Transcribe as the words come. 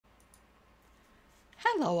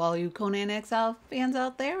Hello all you Conan Exiles fans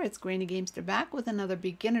out there, it's Granny Gamester back with another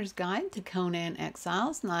beginner's guide to Conan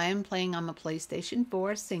Exiles, and I am playing on the PlayStation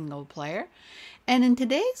 4 single player. And in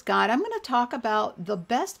today's guide I'm going to talk about the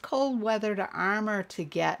best cold weather to armor to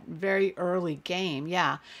get very early game.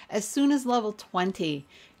 Yeah, as soon as level 20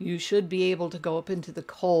 you should be able to go up into the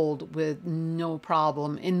cold with no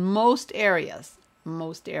problem in most areas.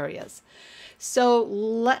 So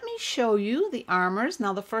let me show you the armors.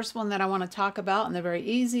 Now the first one that I want to talk about, and the very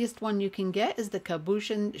easiest one you can get, is the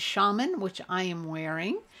Caboose Shaman, which I am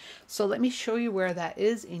wearing. So let me show you where that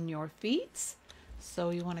is in your feats.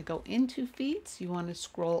 So you want to go into feats, you want to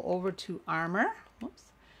scroll over to armor, whoops,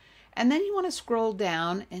 and then you want to scroll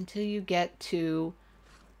down until you get to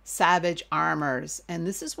Savage Armors, and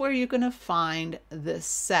this is where you're going to find this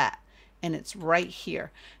set. And it's right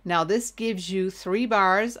here. Now this gives you 3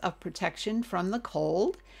 bars of protection from the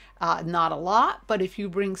cold. Not a lot, but if you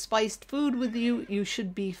bring spiced food with you, you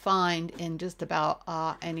should be fine in just about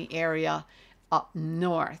any area up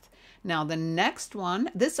north. Now the next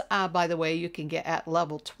one, this by the way, you can get at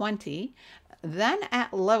level 20. Then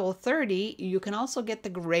at level 30, you can also get the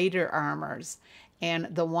greater armors. And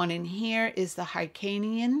the one in here is the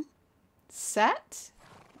Hyrcanian set.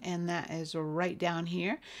 And that is right down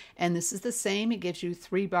here, and this is the same. It gives you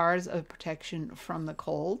 3 bars of protection from the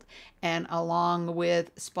cold, and along with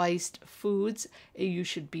spiced foods you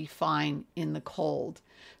should be fine in the cold.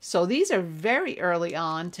 So these are very early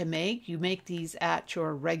on to make. You make these at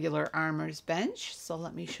your regular armors bench. So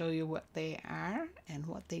let me show you what they are and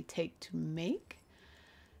what they take to make.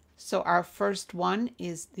 So our first one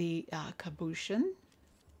is the Caboose,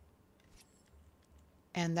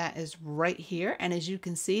 and that is right here. And as you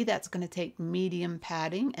can see, that's going to take medium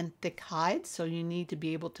padding and thick hide, so you need to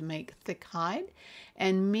be able to make thick hide.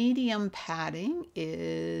 And medium padding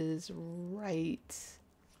is right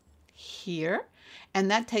here,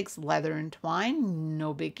 and that takes leather and twine,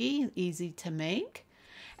 no biggie, easy to make.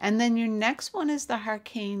 And then your next one is the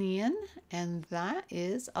Hyrcanian, and that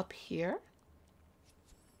is up here.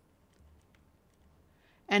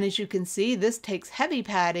 And as you can see, this takes heavy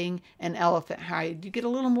padding and elephant hide. You get a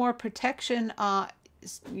little more protection,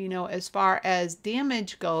 you know, as far as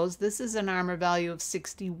damage goes. This is an armor value of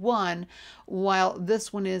 61, while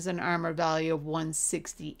this one is an armor value of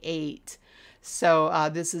 168. So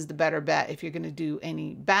this is the better bet if you're going to do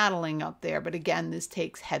any battling up there. But again, this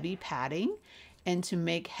takes heavy padding. And to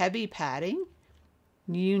make heavy padding,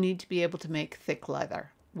 you need to be able to make thick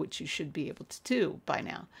leather, which you should be able to do by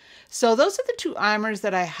now. So those are the 2 armors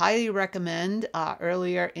that I highly recommend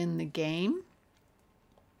earlier in the game.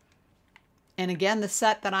 And again, the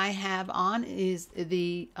set that I have on is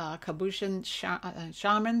the Caboose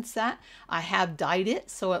Shaman set. I have dyed it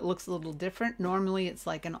so it looks a little different. Normally it's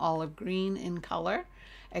like an olive green in color,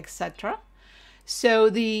 etc. So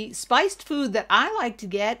the spiced food that I like to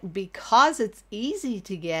get, because it's easy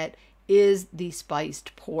to get, is the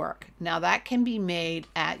spiced pork. Now that can be made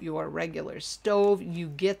at your regular stove. You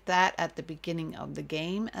get that at the beginning of the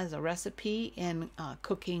game as a recipe in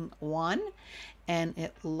Cooking 1, and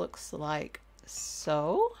it looks like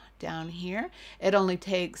so down here. It only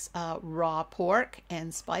takes raw pork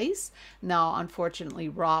and spice. Now unfortunately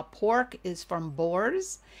raw pork is from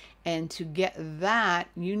boars, and to get that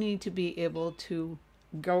you need to be able to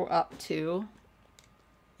go up to,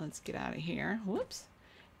 let's get out of here, whoops,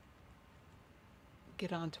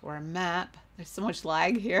 get onto our map. There's so much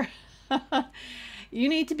lag here. You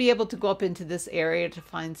need to be able to go up into this area to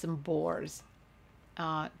find some boars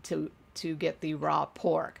to get the raw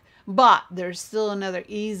pork. But there's still another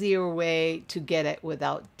easier way to get it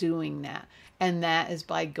without doing that, and that is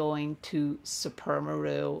by going to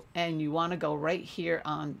Supermaru, and you want to go right here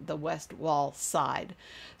on the west wall side.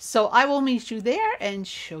 So I will meet you there and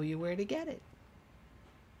show you where to get it.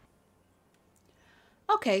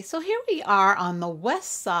 Okay, so here we are on the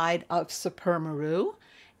west side of Supermaru,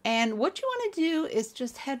 and what you want to do is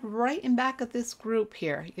just head right in back of this group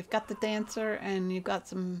here. You've got the dancer and you've got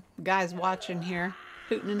some guys watching here,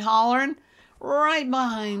 hooting and hollering. Right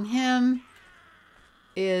behind him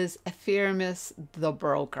is Ephraim the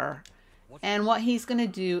broker, and what he's going to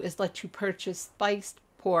do is let you purchase spiced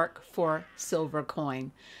pork for silver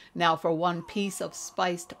coin. Now for 1 piece of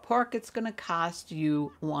spiced pork it's going to cost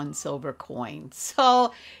you 1 silver coin.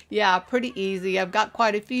 So yeah, pretty easy. I've got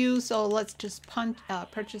quite a few, so let's just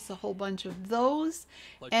purchase a whole bunch of those,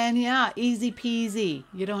 and yeah, easy peasy.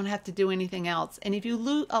 You don't have to do anything else. And if you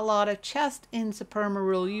loot a lot of chests in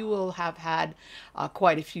Supermaru, you will have had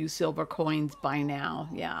quite a few silver coins by now.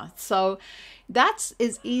 Yeah, so that's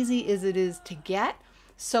as easy as it is to get.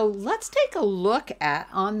 So let's take a look at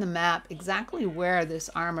on the map exactly where this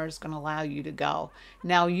armor is going to allow you to go.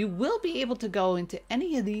 Now you will be able to go into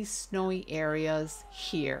any of these snowy areas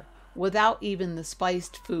here without even the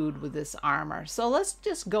spiced food with this armor. So let's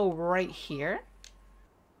just go right here.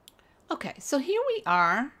 Okay, so here we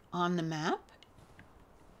are on the map,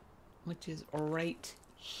 which is right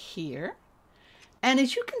here. And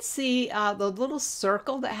as you can see, the little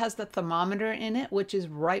circle that has the thermometer in it, which is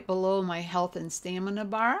right below my health and stamina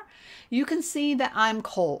bar, you can see that I'm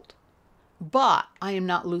cold. But I am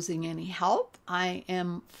not losing any health. I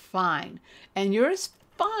am fine. And you're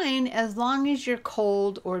fine as long as you're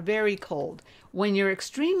cold or very cold. When you're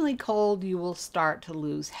extremely cold, you will start to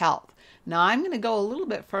lose health. Now I'm going to go a little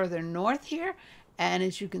bit further north here. And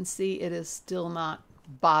as you can see, it is still not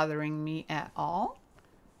bothering me at all.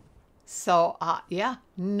 So yeah,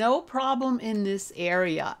 no problem in this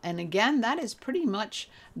area. And again, that is pretty much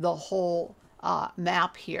the whole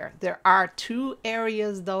map here. There are 2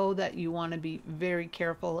 areas though that you want to be very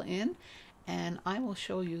careful in, and I will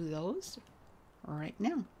show you those right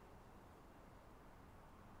now.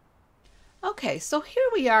 Okay, so here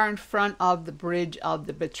we are in front of the Bridge of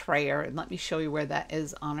the Betrayer, and let me show you where that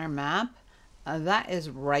is on our map. That is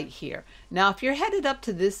right here. Now, if you're headed up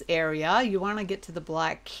to this area, you want to get to the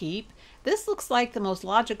Black Keep. This looks like the most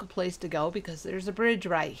logical place to go because there's a bridge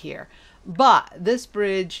right here. But this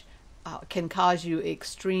bridge can cause you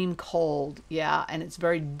extreme cold, yeah, and it's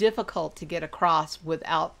very difficult to get across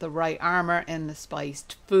without the right armor and the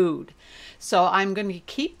spiced food. So I'm going to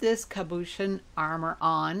keep this cabochon armor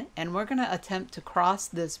on, and we're going to attempt to cross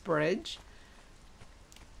this bridge.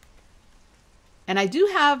 And I do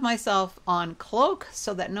have myself on cloak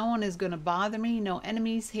so that no one is going to bother me, no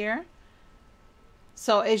enemies here.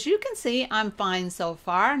 So as you can see, I'm fine so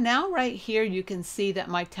far. Now right here, you can see that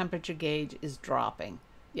my temperature gauge is dropping.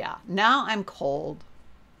 Yeah, now I'm cold.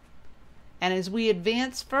 And as we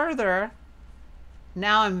advance further,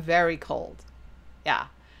 now I'm very cold. Yeah,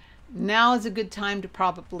 now is a good time to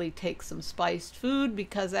probably take some spiced food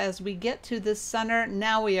because as we get to the center,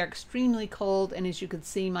 now we are extremely cold. And as you can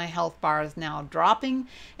see, my health bar is now dropping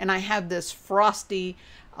and I have this frosty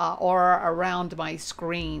aura around my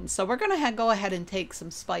screen. So we're going to go ahead and take some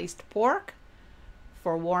spiced pork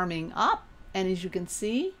for warming up. And as you can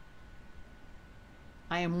see,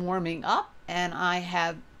 I am warming up and I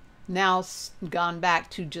have now gone back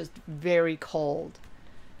to just very cold.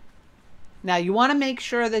 Now you want to make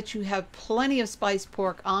sure that you have plenty of spiced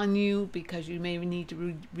pork on you because you may need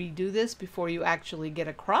to redo this before you actually get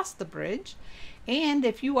across the bridge. And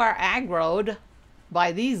if you are aggroed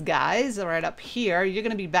by these guys right up here, you're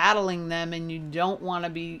going to be battling them and you don't want to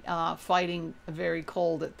be fighting very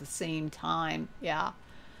cold at the same time. Yeah.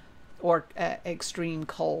 Or extreme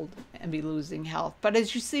cold and be losing health. But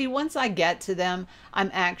as you see, once I get to them, I'm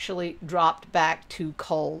actually dropped back to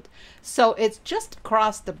cold. So it's just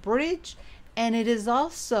across the bridge, and it is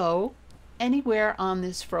also anywhere on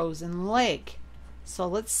this frozen lake. So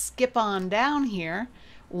let's skip on down here.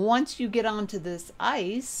 Once you get onto this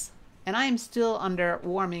ice, and I am still under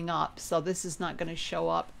warming up, so this is not going to show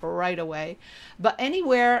up right away. But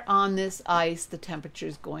anywhere on this ice, the temperature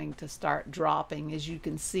is going to start dropping. As you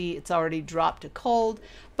can see, it's already dropped to cold,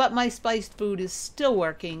 but my spiced food is still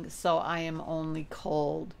working, so I am only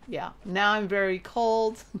cold. Yeah, now I'm very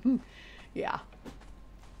cold. Yeah.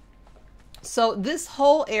 So this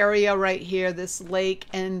whole area right here, this lake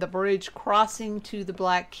and the bridge crossing to the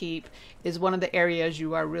Black Keep is one of the areas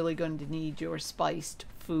you are really going to need your spiced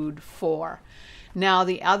food for. Now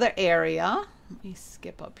the other area, let me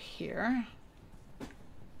skip up here.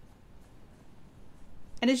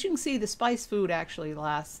 And as you can see, the spiced food actually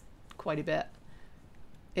lasts quite a bit.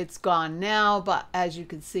 It's gone now, but as you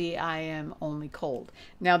can see, I am only cold.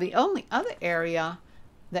 Now the only other area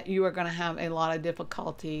that you are going to have a lot of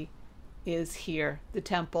difficulty is here, the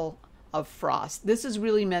Temple of Frost. This is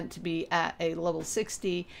really meant to be at a level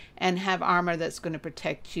 60 and have armor that's going to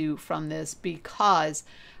protect you from this because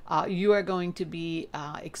you are going to be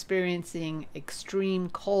experiencing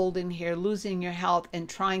extreme cold in here, losing your health and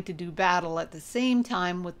trying to do battle at the same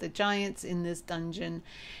time with the giants in this dungeon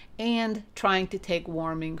and trying to take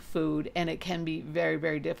warming food, and it can be very,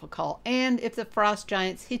 very difficult. And if the frost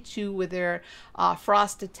giants hit you with their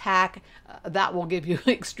frost attack, that will give you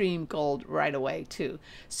extreme cold right away too.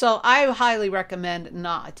 So I highly recommend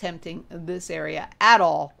not attempting this area at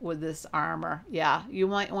all with this armor. Yeah, you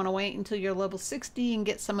might want to wait until you're level 60 and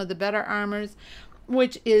get some of the better armors,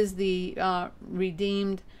 which is the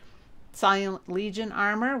redeemed Silent Legion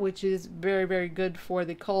armor, which is very, very good for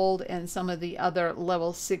the cold, and some of the other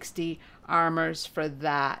level 60 armors for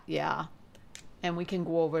that. Yeah, and we can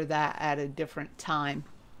go over that at a different time.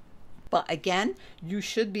 But again, you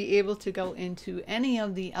should be able to go into any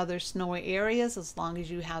of the other snowy areas as long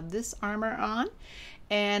as you have this armor on.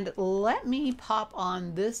 And let me pop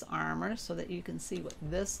on this armor so that you can see what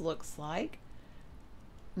this looks like.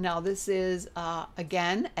 Now this is,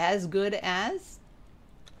 again, as good as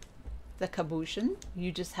the cabochon.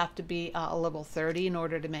 You just have to be a level 30 in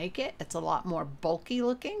order to make it. It's a lot more bulky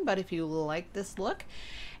looking, but if you like this look,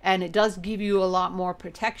 and it does give you a lot more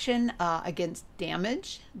protection against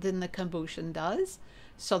damage than the cabochon does.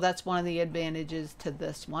 So that's one of the advantages to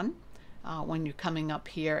this one when you're coming up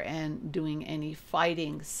here and doing any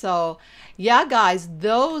fighting. So yeah, guys,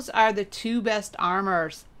 those are the two best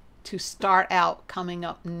armors to start out coming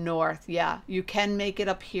up north. Yeah, you can make it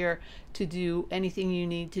up here to do anything you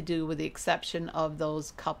need to do with the exception of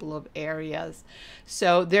those couple of areas.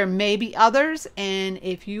 So there may be others, and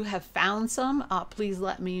if you have found some, please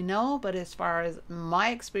let me know. But as far as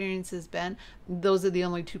my experience has been, those are the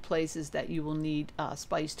only two places that you will need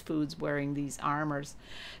spiced foods wearing these armors.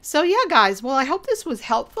 So yeah, guys, well, I hope this was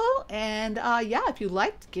helpful, and yeah, if you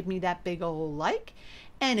liked, give me that big old like,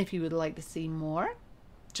 and if you would like to see more,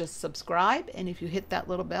 just subscribe, and if you hit that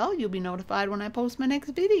little bell, you'll be notified when I post my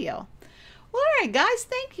next video. Well, all right, guys,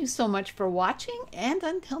 thank you so much for watching, and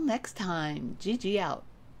until next time, GG out.